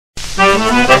Oh,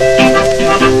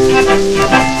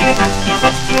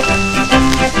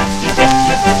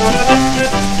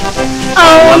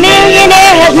 a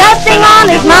millionaire has nothing on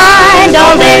his mind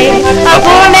all day. A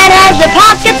poor man has a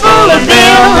pocket full of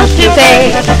bills to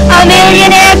pay. A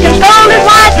millionaire can scold his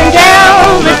wife and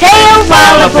tell the tale,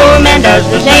 while a poor man does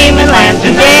the same and lands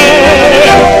in jail.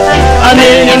 A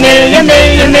millionaire.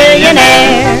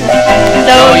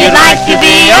 So you'd like to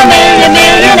be a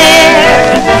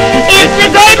millionaire. It's a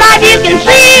great life you can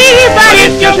see, but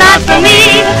it's just not for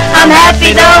me. I'm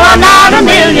happy though I'm not a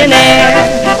millionaire.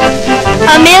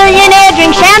 A millionaire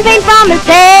drinks champagne from his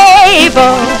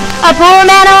table. A poor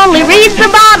man only reads the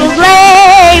bottle's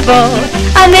label.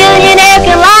 A millionaire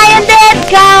can lie in bed,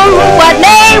 come what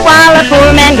may, while a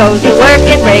poor man goes to work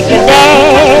at break of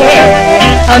day.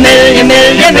 A millionaire.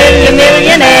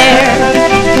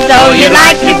 So you'd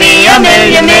like to be a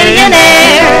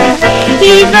millionaire.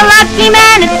 He's a lucky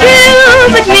man, it's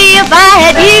true, but me, if I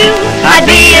had you, I'd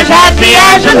be as happy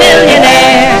as a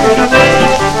millionaire.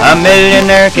 A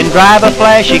millionaire can drive a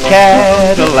flashy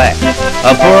Cadillac.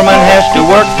 A poor man has to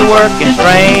work and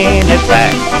strain his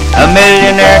back. A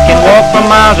millionaire can walk for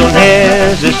miles on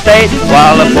his estate,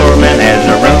 while a poor man has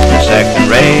a room in second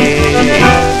rate.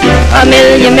 A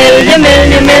millionaire.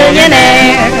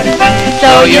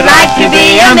 So you'd like to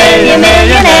be a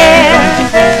millionaire.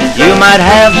 You might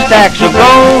have stacks of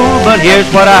gold, but here's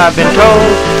what I've been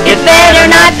told: it's better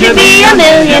not to be a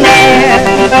millionaire.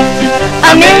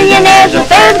 A millionaire's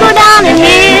affairs go down in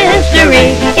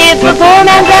history. If a poor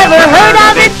man's ever heard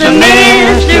of it, it's a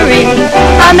mystery.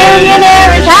 A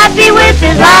millionaire is happy with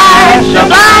his life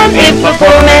sublime. If a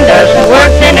poor man doesn't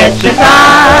work, then it's a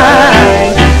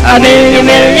crime. A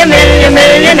millionaire.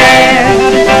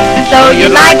 So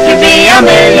you'd like to be a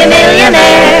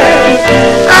millionaire.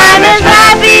 I'm as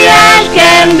happy as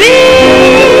can be.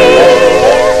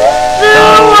 The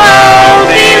world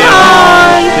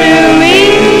belongs to me.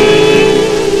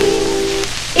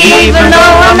 Even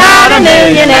though I'm not a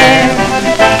millionaire.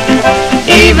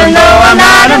 Even though I'm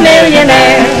not a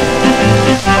millionaire.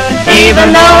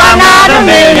 Even though I'm not a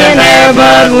millionaire,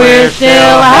 but we're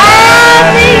still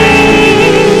happy.